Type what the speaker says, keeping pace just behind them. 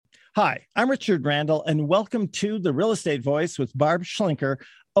Hi, I'm Richard Randall, and welcome to The Real Estate Voice with Barb Schlinker,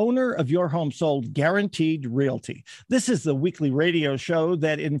 owner of Your Home Sold Guaranteed Realty. This is the weekly radio show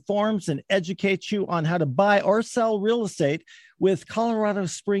that informs and educates you on how to buy or sell real estate with Colorado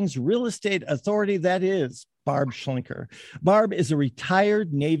Springs Real Estate Authority, that is Barb Schlinker. Barb is a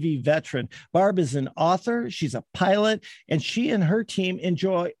retired Navy veteran. Barb is an author, she's a pilot, and she and her team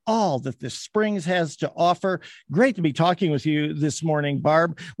enjoy all that the Springs has to offer. Great to be talking with you this morning,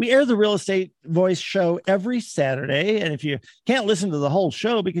 Barb. We air the Real Estate Voice show every Saturday, and if you can't listen to the whole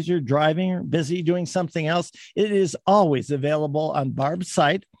show because you're driving or busy doing something else, it is always available on Barb's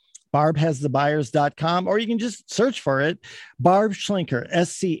site, barbhasthebuyers.com, or you can just search for it, Barb Schlinker,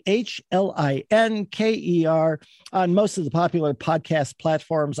 Schlinker, on most of the popular podcast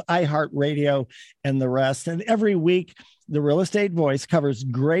platforms, iHeartRadio, and the rest. And every week, the Real Estate Voice covers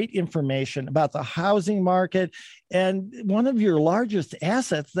great information about the housing market and one of your largest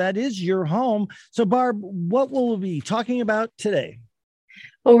assets, that is your home. So, Barb, what will we be talking about today?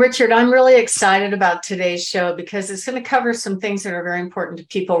 Well, Richard, I'm really excited about today's show because it's going to cover some things that are very important to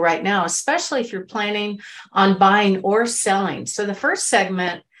people right now, especially if you're planning on buying or selling. So the first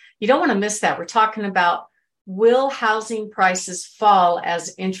segment, you don't want to miss that. We're talking about, will housing prices fall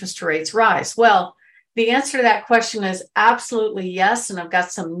as interest rates rise? Well, the answer to that question is absolutely yes. And I've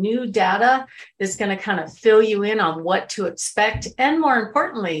got some new data that's going to kind of fill you in on what to expect and, more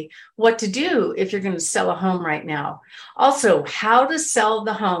importantly, what to do if you're going to sell a home right now. Also, how to sell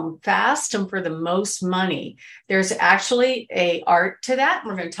the home fast and for the most money. There's actually an art to that.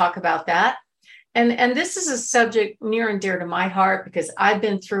 We're going to talk about that. And this is a subject near and dear to my heart because I've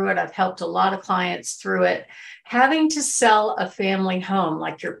been through it. I've helped a lot of clients through it. Having to sell a family home,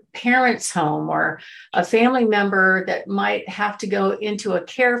 like your parents' home or a family member that might have to go into a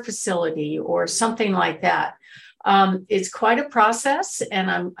care facility or something like that. It's quite a process,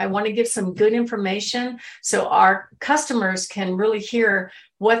 and I want to give some good information so our customers can really hear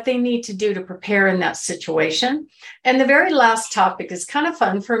what they need to do to prepare in that situation. And the very last topic is kind of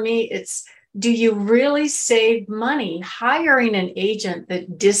fun for me. It's, do you really save money hiring an agent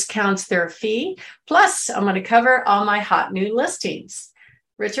that discounts their fee? Plus, I'm going to cover all my hot new listings.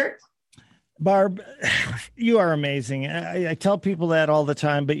 Richard? Barb, you are amazing. I tell people that all the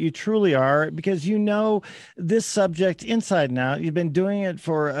time, but you truly are, because you know this subject inside and out. You've been doing it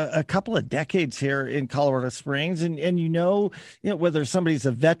for a couple of decades here in Colorado Springs, and you know whether somebody's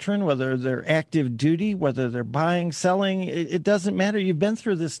a veteran, whether they're active duty, whether they're buying, selling, it doesn't matter. You've been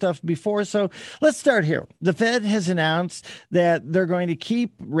through this stuff before. So let's start here. The Fed has announced that they're going to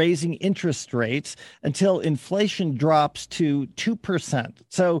keep raising interest rates until inflation drops to 2%.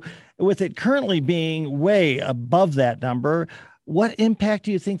 So with it currently being way above that number, what impact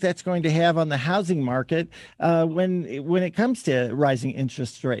do you think that's going to have on the housing market when it comes to rising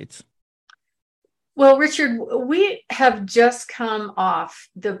interest rates? Well, Richard, we have just come off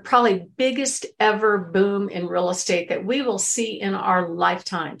the probably biggest ever boom in real estate that we will see in our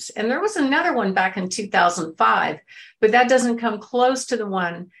lifetimes. And there was another one back in 2005, but that doesn't come close to the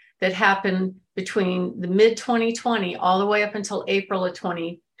one that happened between the mid-2020 all the way up until April of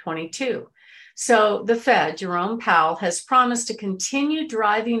 2022. So the Fed, Jerome Powell, has promised to continue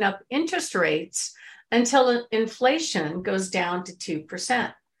driving up interest rates until inflation goes down to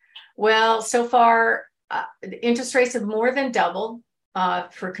 2%. Well, so far, the interest rates have more than doubled.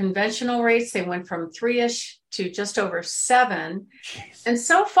 For conventional rates, they went from 3-ish to just over 7. Jeez. And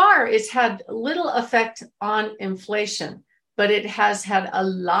so far, it's had little effect on inflation, but it has had a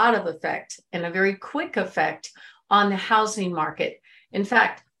lot of effect and a very quick effect on the housing market. In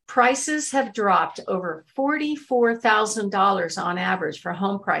fact, prices have dropped over $44,000 on average for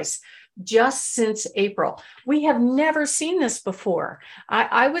home price just since April. We have never seen this before.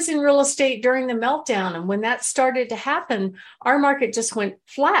 I was in real estate during the meltdown, and when that started to happen, our market just went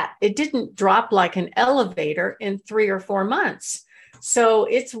flat. It didn't drop like an elevator in 3 or 4 months. So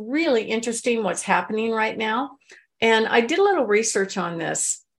it's really interesting what's happening right now. And I did a little research on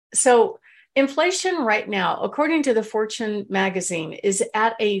this. So inflation right now, according to the Fortune magazine, is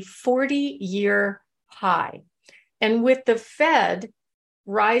at a 40-year high. And with the Fed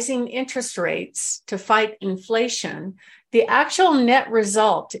rising interest rates to fight inflation, the actual net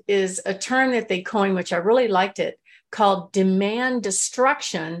result is a term that they coined, which I really liked it, called demand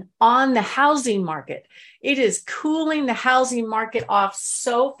destruction on the housing market. It is cooling the housing market off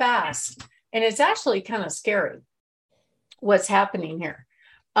so fast. And it's actually kind of scary what's happening here.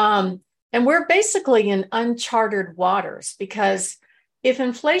 And we're basically in uncharted waters because if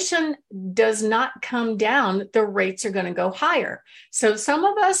inflation does not come down, the rates are going to go higher. So some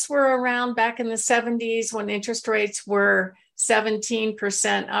of us were around back in the 70s when interest rates were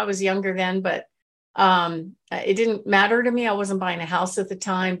 17%. I was younger then, but it didn't matter to me. I wasn't buying a house at the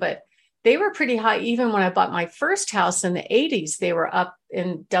time, but they were pretty high. Even when I bought my first house in the 80s, they were up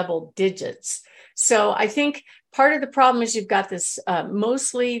in double digits. So I think part of the problem is you've got this,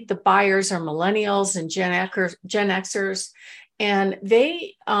 mostly the buyers are millennials and Gen Xers, and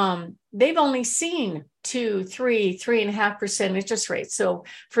they've only seen 2, 3, 3.5% interest rates. So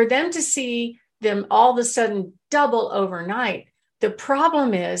for them to see them all of a sudden double overnight, the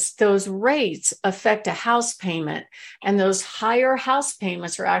problem is those rates affect a house payment, and those higher house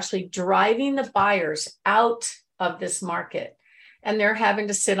payments are actually driving the buyers out of this market, and they're having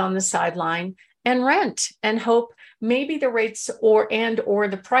to sit on the sideline and rent and hope maybe the rates or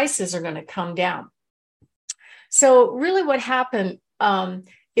the prices are going to come down. So really what happened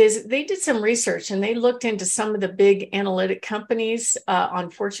is they did some research and they looked into some of the big analytic companies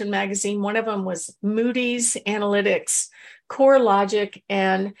on Fortune magazine. One of them was Moody's Analytics, CoreLogic,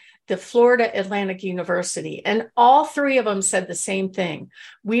 and the Florida Atlantic University. And all three of them said the same thing.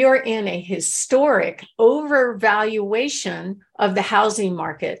 We are in a historic overvaluation of the housing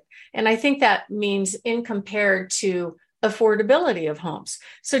market. And I think that means in compared to affordability of homes.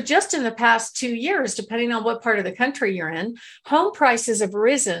 So just in the past 2 years, depending on what part of the country you're in, home prices have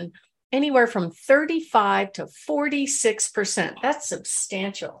risen anywhere from 35 to 46%. That's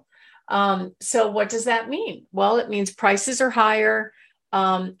substantial. So what does that mean? Well, it means prices are higher.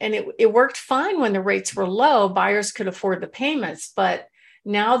 And it worked fine when the rates were low. Buyers could afford the payments. But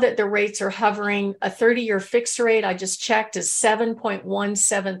now that the rates are hovering, a 30-year fixed rate, I just checked, is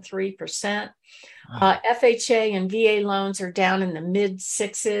 7.173%. FHA and VA loans are down in the mid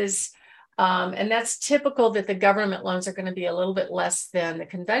sixes. And that's typical that the government loans are going to be a little bit less than the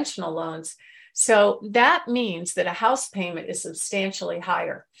conventional loans. So that means that a house payment is substantially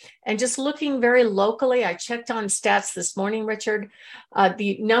higher. And just looking very locally, I checked on stats this morning, Richard.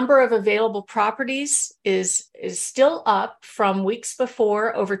 The number of available properties is still up from weeks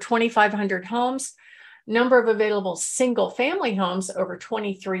before, over 2,500 homes. Number of available single family homes, over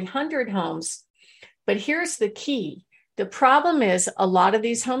 2,300 homes. But here's the key. The problem is a lot of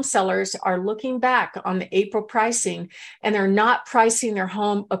these home sellers are looking back on the April pricing and they're not pricing their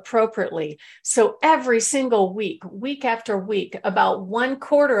home appropriately. So every single week, week after week, about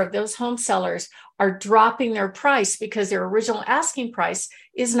 1/4 of those home sellers are dropping their price because their original asking price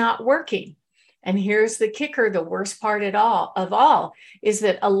is not working. And here's the kicker, the worst part of all, is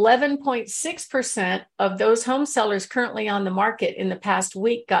that 11.6% of those home sellers currently on the market in the past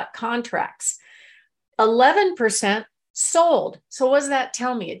week got contracts. 11% sold. So what does that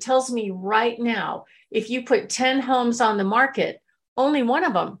tell me? It tells me right now, if you put 10 homes on the market, only one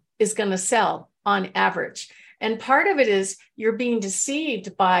of them is going to sell on average. And part of it is you're being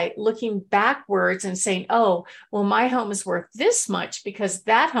deceived by looking backwards and saying, oh, well, my home is worth this much because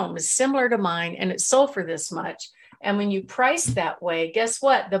that home is similar to mine and it sold for this much. And when you price that way, guess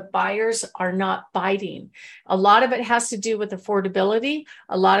what? The buyers are not biting. A lot of it has to do with affordability.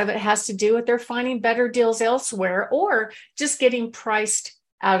 A lot of it has to do with they're finding better deals elsewhere or just getting priced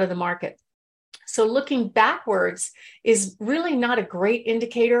out of the market. So looking backwards is really not a great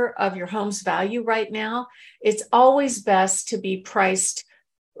indicator of your home's value right now. It's always best to be priced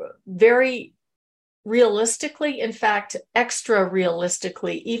very realistically, in fact, extra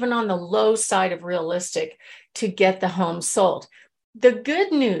realistically, even on the low side of realistic, to get the home sold. The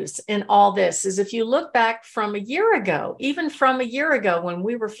good news in all this is if you look back from a year ago, even from a year ago when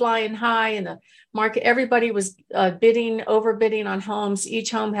we were flying high in the market, everybody was overbidding on homes. Each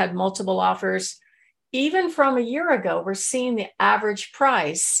home had multiple offers. Even from a year ago, we're seeing the average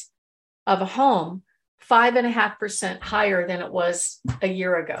price of a home 5.5% higher than it was a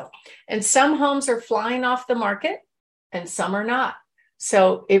year ago. And some homes are flying off the market and some are not.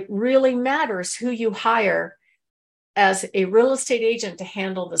 So it really matters who you hire as a real estate agent to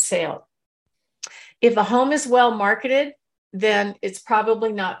handle the sale. If a home is well marketed, then it's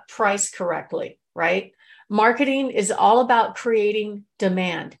probably not priced correctly, right? Marketing is all about creating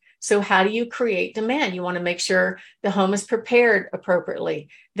demand. So how do you create demand? You want to make sure the home is prepared appropriately,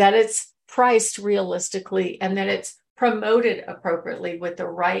 that it's priced realistically, and that it's promoted appropriately with the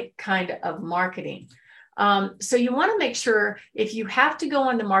right kind of marketing. So you want to make sure if you have to go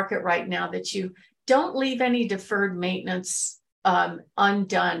on the market right now that you don't leave any deferred maintenance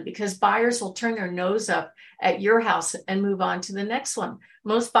undone, because buyers will turn their nose up at your house and move on to the next one.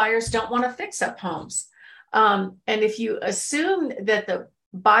 Most buyers don't want to fix up homes. And if you assume that the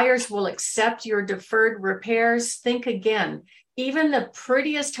buyers will accept your deferred repairs, think again. Even the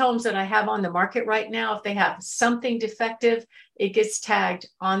prettiest homes that I have on the market right now, if they have something defective, it gets tagged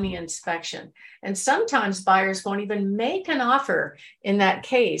on the inspection. And sometimes buyers won't even make an offer in that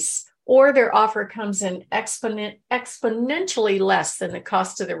case, or their offer comes in exponentially less than the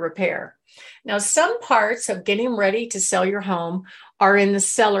cost of the repair. Now, some parts of getting ready to sell your home are in the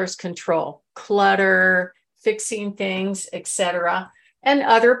seller's control: clutter, fixing things, etc. And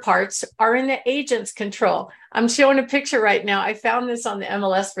other parts are in the agent's control. I'm showing a picture right now. I found this on the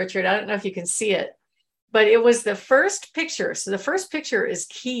MLS, Richard. I don't know if you can see it, but it was the first picture. So the first picture is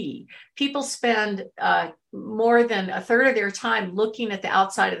key. People spend more than a third of their time looking at the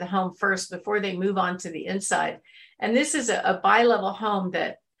outside of the home first before they move on to the inside. And this is a bi-level home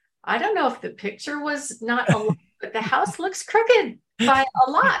that I don't know if the picture was not a lot, but the house looks crooked by a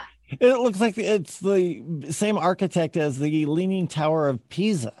lot. It looks like it's the same architect as the Leaning Tower of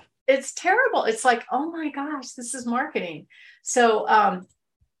Pisa. It's terrible. It's like, oh my gosh, this is marketing. So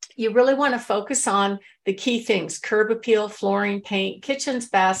you really want to focus on the key things: curb appeal, flooring, paint, kitchens,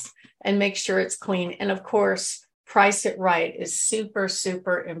 baths, and make sure it's clean. And of course, price it right is super,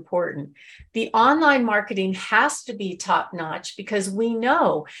 super important. The online marketing has to be top notch, because we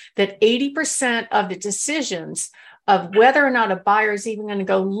know that 80% of the decisions of whether or not a buyer is even going to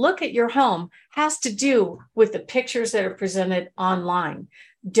go look at your home has to do with the pictures that are presented online.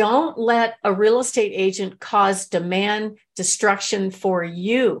 Don't let a real estate agent cause demand destruction for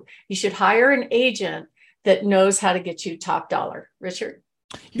you. You should hire an agent that knows how to get you top dollar. Richard?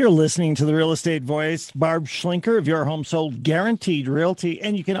 You're listening to The Real Estate Voice. Barb Schlinker of Your Home Sold Guaranteed Realty.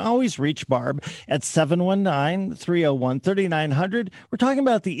 And you can always reach Barb at 719-301-3900. We're talking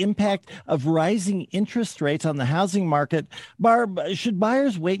about the impact of rising interest rates on the housing market. Barb, should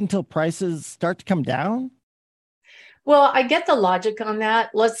buyers wait until prices start to come down? Well, I get the logic on that.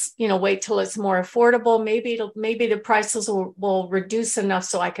 Let's, wait till it's more affordable. Maybe the prices will reduce enough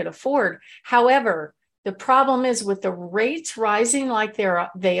so I could afford. However, the problem is, with the rates rising like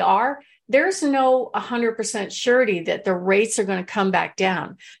they are, there's no 100% surety that the rates are going to come back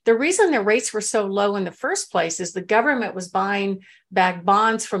down. The reason the rates were so low in the first place is the government was buying back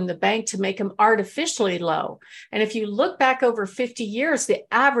bonds from the bank to make them artificially low. And if you look back over 50 years, the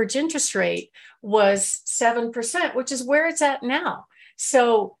average interest rate was 7%, which is where it's at now.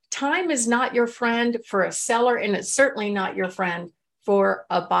 So time is not your friend for a seller, and it's certainly not your friend for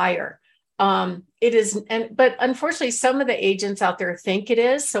a buyer. It is, but unfortunately, some of the agents out there think it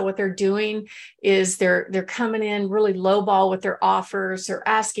is. So what they're doing is they're coming in really lowball with their offers. They're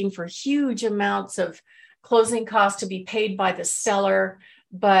asking for huge amounts of closing costs to be paid by the seller.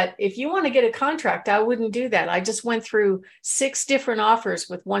 But if you want to get a contract, I wouldn't do that. I just went through 6 different offers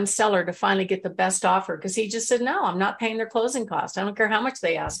with one seller to finally get the best offer, because he just said, no, I'm not paying their closing costs. I don't care how much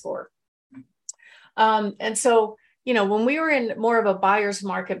they ask for. And so, when we were in more of a buyer's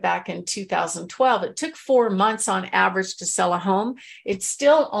market back in 2012, it took 4 months on average to sell a home. It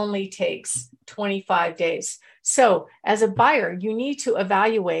still only takes 25 days. So as a buyer, you need to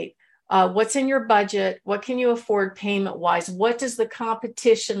evaluate what's in your budget, what can you afford payment-wise, what does the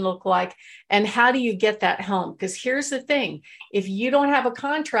competition look like, and how do you get that home? Because here's the thing: if you don't have a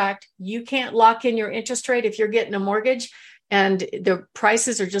contract, you can't lock in your interest rate if you're getting a mortgage. And the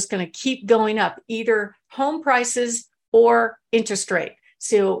prices are just going to keep going up, either home prices or interest rate.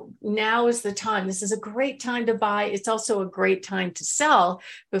 So now is the time. This is a great time to buy. It's also a great time to sell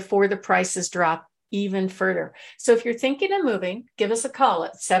before the prices drop even further. So if you're thinking of moving, give us a call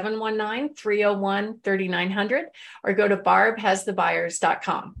at 719-301-3900 or go to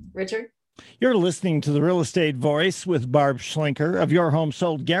barbhasthebuyers.com. Richard? You're listening to The Real Estate Voice with Barb Schlinker of Your Home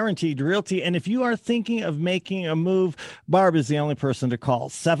Sold Guaranteed Realty. And if you are thinking of making a move, Barb is the only person to call.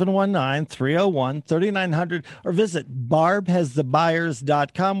 719-301-3900 or visit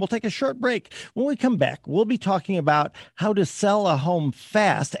barbhasthebuyers.com. We'll take a short break. When we come back, we'll be talking about how to sell a home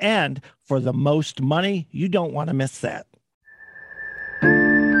fast and for the most money. You don't want to miss that.